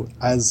you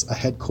as a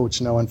head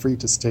coach now and for you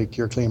to stake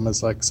your claim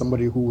as like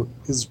somebody who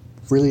is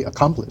really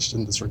accomplished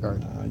in this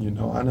regard? I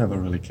never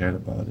really cared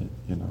about it,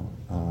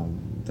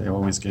 They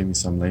always gave me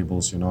some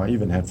labels, I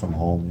even had from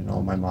home,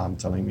 my mom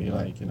telling me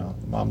like,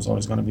 mom's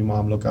always going to be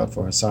mom, look out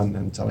for her son,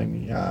 and telling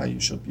me, you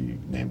should be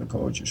named a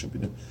coach, you should be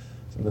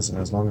So listen,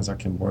 as long as I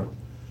can work,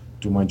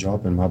 do my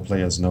job, and my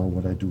players know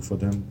what I do for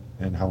them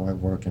and how I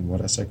work and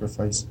what I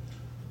sacrifice,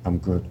 I'm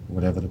good,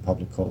 whatever the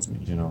public calls me,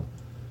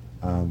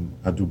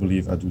 I do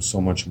believe I do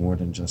so much more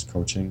than just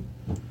coaching,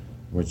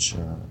 which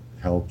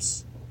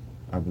helps,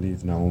 I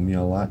believe, Naomi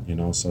a lot,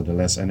 so the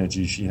less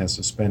energy she has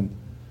to spend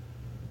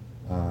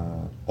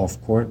off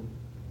court,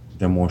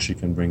 the more she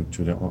can bring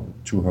to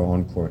her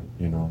on court,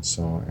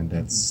 so, and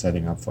that's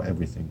setting up for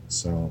everything.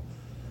 So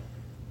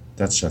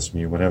that's just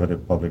me. Whatever the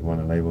public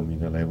want to label me,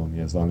 they label me.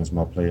 As long as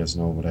my players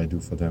know what I do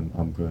for them,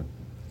 I'm good.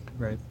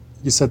 Right.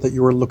 You said that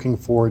you were looking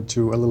forward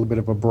to a little bit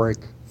of a break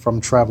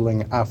from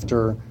traveling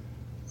after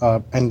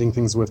ending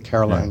things with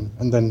Caroline,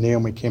 and then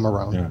Naomi came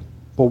around. Yeah.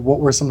 But what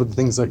were some of the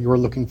things that you were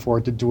looking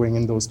forward to doing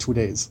in those 2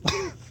 days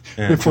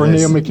before 2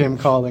 days. Naomi came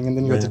calling, and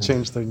then you had to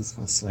change things?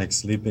 It's like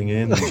sleeping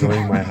in,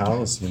 enjoying my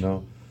house,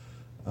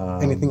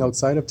 Anything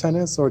outside of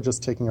tennis, or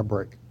just taking a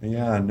break?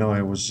 Yeah, no,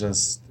 it was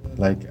just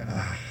like,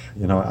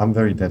 I'm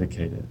very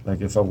dedicated. Like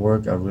if I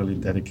work, I really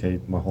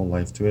dedicate my whole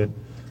life to it.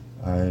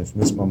 I've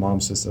missed my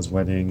mom's sister's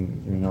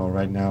wedding.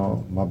 Right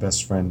now, my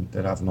best friend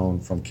that I've known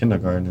from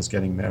kindergarten is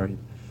getting married.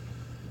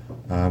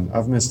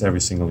 I've missed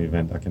every single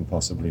event I can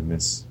possibly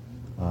miss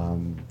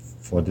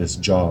for this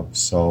job.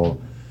 So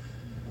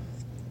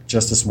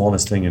just the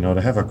smallest thing,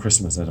 to have a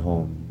Christmas at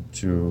home,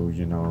 to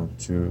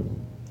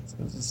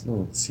just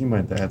see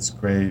my dad's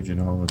grave,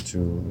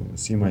 to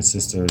see my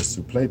sisters,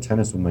 to play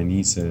tennis with my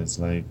nieces,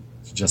 like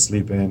to just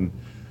sleep in,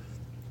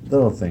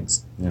 little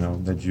things,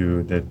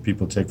 that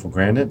people take for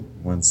granted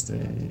once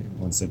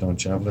they don't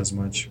travel as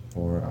much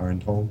or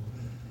aren't home.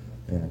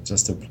 Yeah,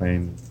 just a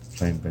plain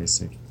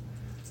basic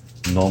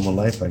normal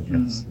life, I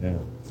guess. Yeah.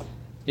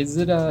 Is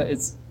it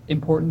it's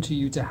important to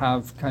you to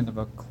have kind of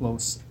a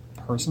close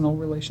personal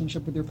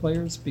relationship with your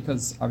players?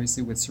 Because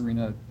obviously with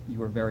Serena, you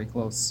were very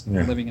close,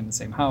 living in the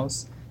same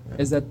house.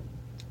 Yeah.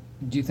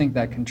 Do you think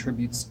that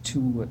contributes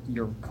to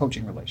your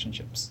coaching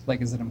relationships?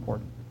 Like, is it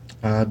important?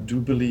 I do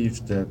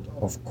believe that,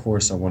 of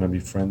course, I want to be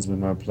friends with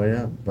my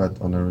player,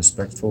 but on a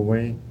respectful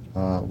way.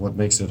 What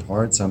makes it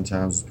hard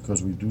sometimes is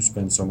because we do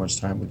spend so much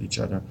time with each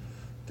other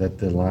that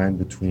the line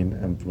between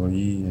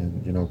employee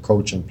and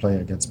coach and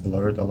player gets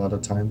blurred a lot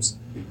of times.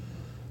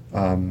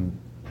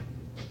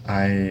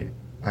 I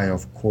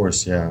of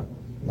course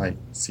like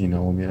see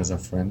Naomi as a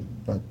friend,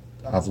 but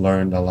I've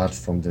learned a lot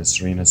from the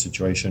Serena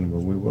situation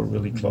where we were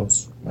really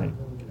close,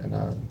 and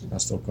I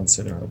still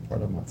consider her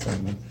part of my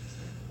family.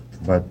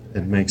 But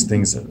it makes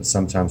things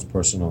sometimes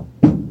personal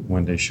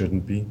when they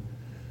shouldn't be,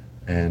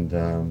 and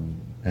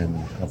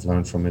I've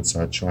learned from it.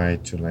 So I try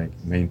to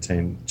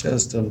maintain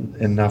just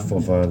enough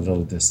of a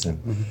little distance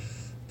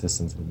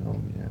with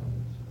Naomi. Yeah.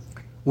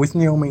 With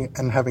Naomi,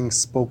 and having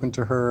spoken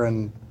to her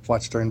and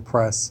watched her in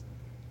press,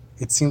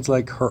 it seems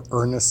like her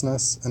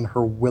earnestness and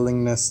her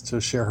willingness to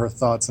share her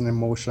thoughts and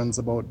emotions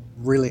about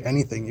really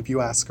anything, if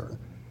you ask her,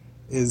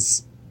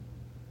 is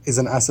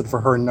an asset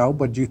for her now.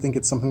 But do you think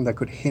it's something that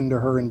could hinder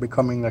her in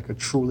becoming like a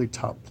truly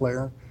top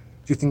player?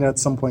 Do you think that at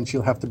some point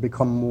she'll have to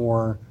become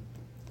more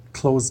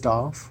closed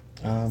off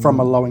from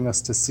allowing us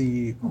to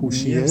see who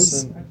she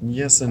is?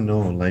 Yes and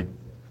no.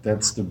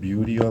 That's the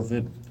beauty of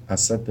it. I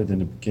said that in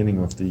the beginning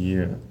of the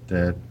year,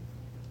 that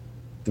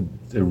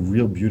the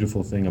real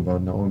beautiful thing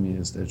about Naomi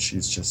is that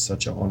she's just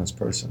such an honest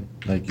person.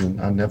 I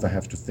never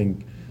have to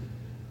think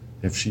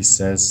if she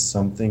says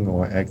something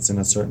or acts in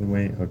a certain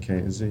way, okay,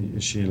 is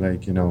she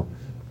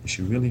is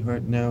she really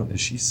hurt now?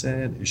 Is she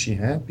sad? Is she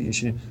happy? Is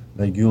she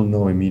you'll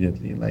know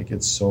immediately.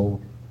 It's so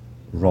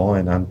raw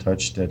and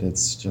untouched that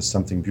it's just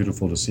something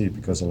beautiful to see,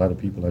 because a lot of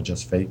people are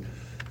just fake,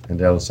 and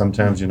they'll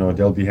sometimes,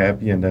 they'll be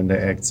happy and then they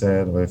act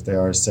sad, or if they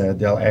are sad,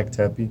 they'll act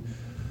happy.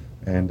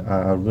 And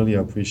I really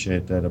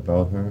appreciate that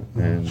about her,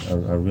 and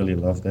I really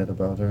love that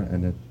about her,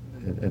 and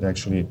it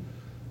actually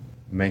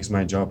makes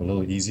my job a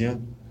little easier.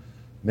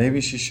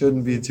 Maybe she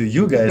shouldn't be to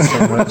you guys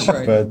so much,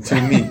 Right. but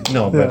to me,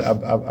 no. But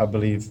I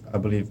believe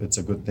it's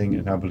a good thing,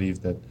 and I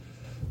believe that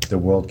the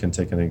world can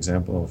take an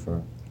example of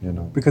her.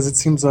 Because it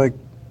seems like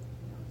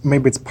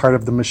maybe it's part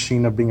of the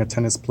machine of being a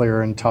tennis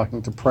player and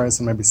talking to press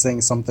and maybe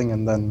saying something,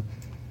 and then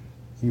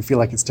you feel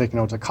like it's taken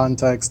out of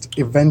context.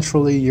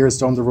 Eventually, years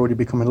down the road, you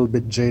become a little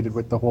bit jaded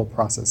with the whole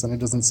process, and it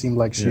doesn't seem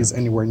like she's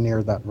anywhere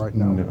near that right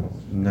now. No,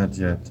 not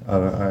yet.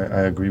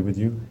 I agree with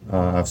you.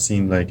 I've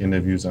seen like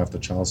interviews after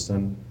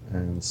Charleston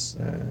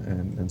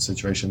and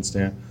situations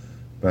there,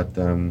 but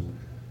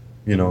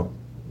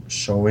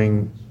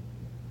showing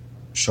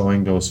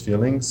those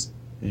feelings,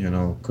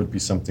 could be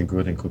something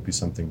good and could be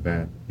something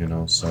bad.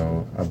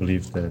 So I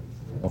believe that,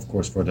 of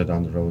course, further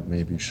down the road,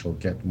 maybe she'll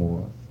get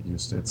more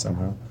used to it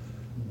somehow.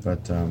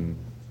 But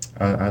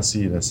I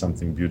see it as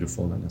something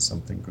beautiful and as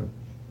something good.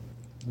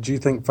 Do you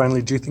think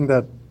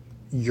that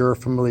your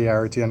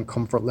familiarity and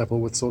comfort level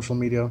with social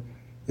media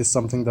is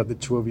something that the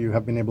two of you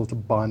have been able to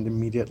bond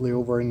immediately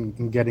over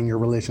in getting your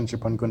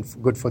relationship on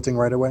good footing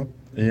right away?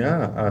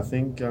 Yeah, I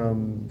think...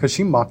 Because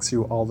she mocks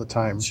you all the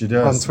time. She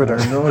does. On Twitter.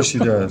 I know she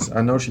does.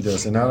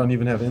 And I don't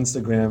even have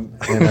Instagram,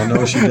 and I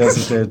know she does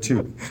it there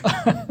too.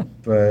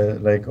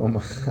 But like,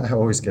 I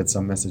always get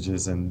some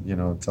messages and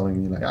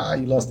telling me like,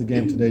 you lost the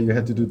game today, you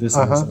had to do this.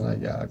 And this. I'm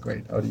like, yeah,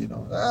 great. How do you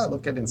know?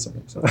 Look at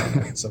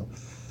Instagram. So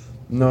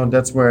no,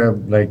 that's where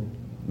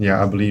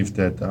I believe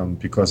that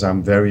because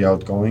I'm very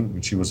outgoing,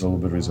 and she was a little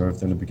bit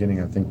reserved in the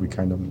beginning. I think we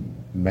kind of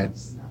met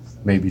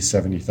maybe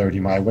 70-30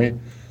 my way.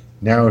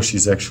 Now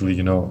she's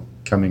actually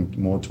coming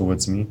more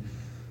towards me,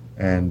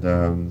 and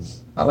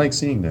I like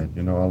seeing that.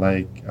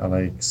 I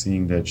like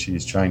seeing that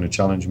she's trying to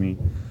challenge me.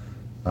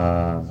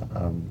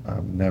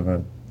 I've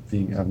never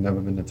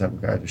been the type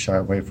of guy to shy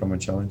away from a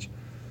challenge,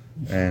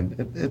 and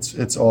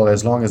it's all,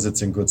 as long as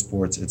it's in good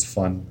sports, it's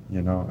fun.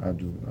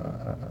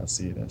 I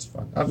see it as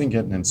fun. I've been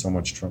getting in so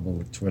much trouble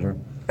with Twitter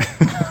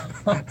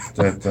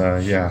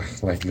that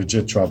like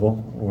legit trouble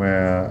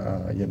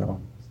where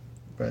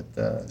but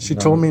she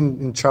told me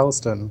in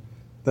Charleston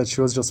that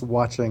she was just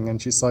watching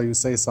and she saw you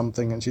say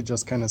something and she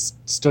just kind of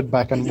stood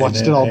back and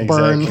watched it all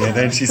burn. And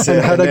then she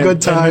said, had a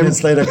good time. 10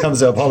 minutes later comes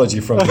the apology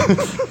from me.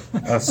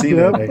 I've seen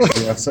it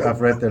actually.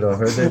 I've read that or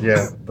heard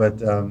it,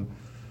 But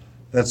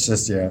that's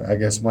just, I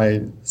guess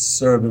my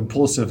Serb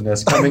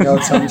impulsiveness coming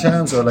out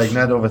sometimes, or like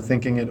not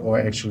overthinking it, or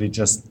actually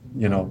just,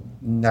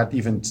 not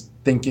even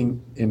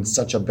thinking in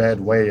such a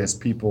bad way as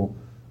people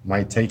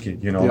might take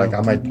it. Like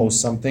I might post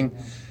something,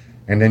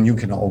 and then you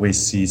can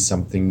always see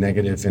something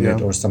negative in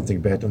it or something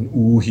bad.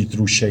 And he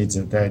threw shades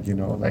at that,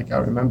 Like I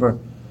remember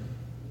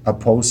a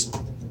post,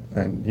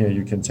 and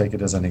you can take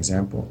it as an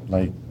example,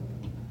 like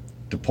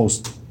the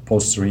post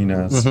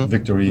Serena's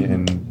victory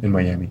in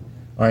Miami.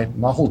 All right,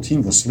 my whole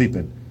team was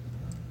sleeping,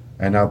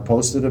 and I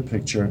posted a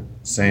picture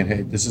saying,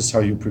 "Hey, this is how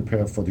you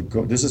prepare for the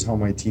GOAT. This is how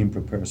my team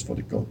prepares for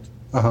the GOAT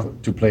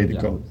to play the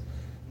GOAT."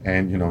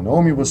 And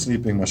Naomi was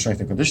sleeping, my strength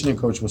and conditioning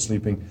coach was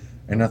sleeping,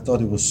 and I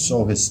thought it was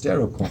so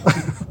hysterical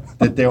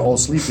that they're all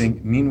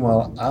sleeping.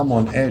 Meanwhile, I'm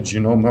on edge.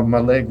 My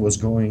leg was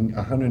going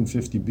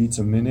 150 beats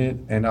a minute,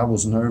 and I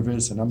was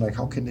nervous, and I'm like,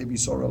 how can they be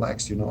so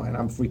relaxed? And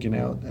I'm freaking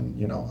out,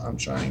 and I'm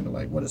trying to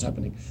like, what is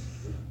happening?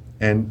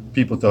 And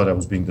people thought I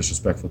was being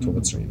disrespectful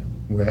towards Serena,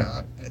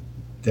 where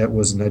that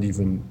was not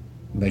even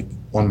like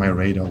on my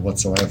radar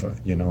whatsoever.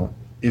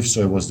 If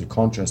so, it was the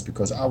contrast,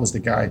 because I was the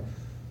guy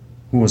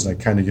who was like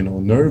kind of,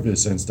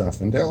 nervous and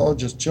stuff, and they're all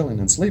just chilling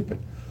and sleeping.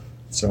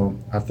 So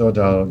I thought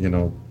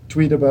I'll,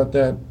 tweet about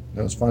that.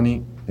 That was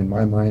funny. In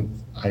my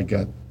mind, I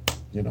got,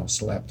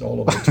 slapped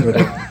all over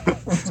Twitter.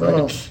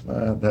 So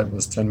that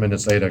was 10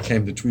 minutes later,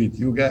 came the tweet,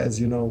 you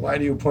guys, why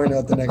do you point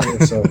out the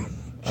negative? So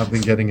I've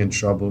been getting in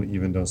trouble,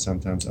 even though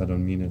sometimes I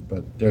don't mean it,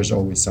 but there's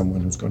always someone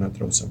who's going to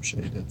throw some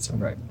shade at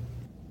someone. Right.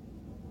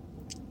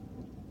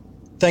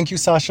 Thank you,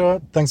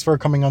 Sascha. Thanks for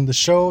coming on the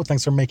show.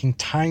 Thanks for making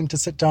time to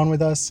sit down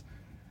with us.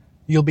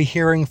 You'll be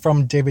hearing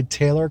from David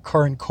Taylor,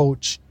 current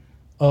coach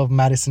of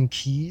Madison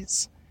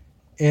Keys,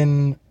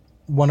 in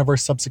one of our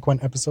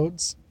subsequent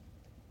episodes.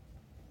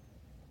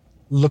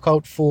 Look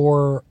out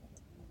for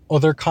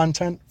other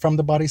content from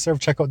The Body Serve.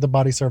 Check out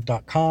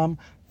thebodyserve.com.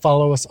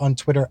 Follow us on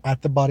Twitter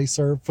at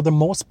thebodyserve. For the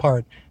most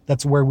part,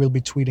 that's where we'll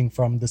be tweeting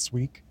from this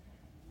week.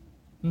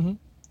 Mm-hmm.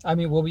 I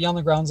mean, we'll be on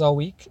the grounds all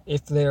week.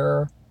 If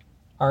there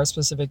are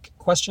specific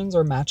questions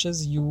or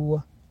matches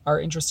you are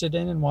interested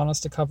in and want us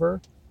to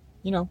cover,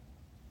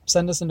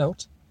 send us a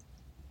note.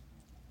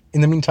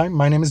 In the meantime,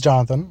 my name is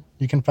Jonathan.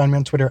 You can find me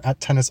on Twitter at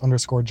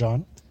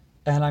tennis_John.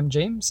 And I'm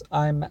James.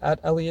 I'm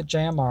at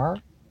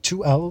ElliotJMR.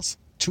 2 L's,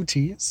 2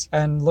 T's.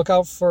 And look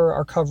out for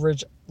our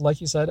coverage, like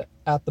you said,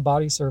 at The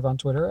Body Serve on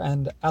Twitter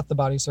and at The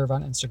Body Serve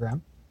on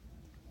Instagram.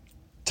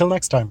 Till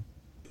next time.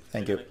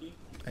 Thank you.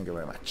 Thank you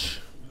very much.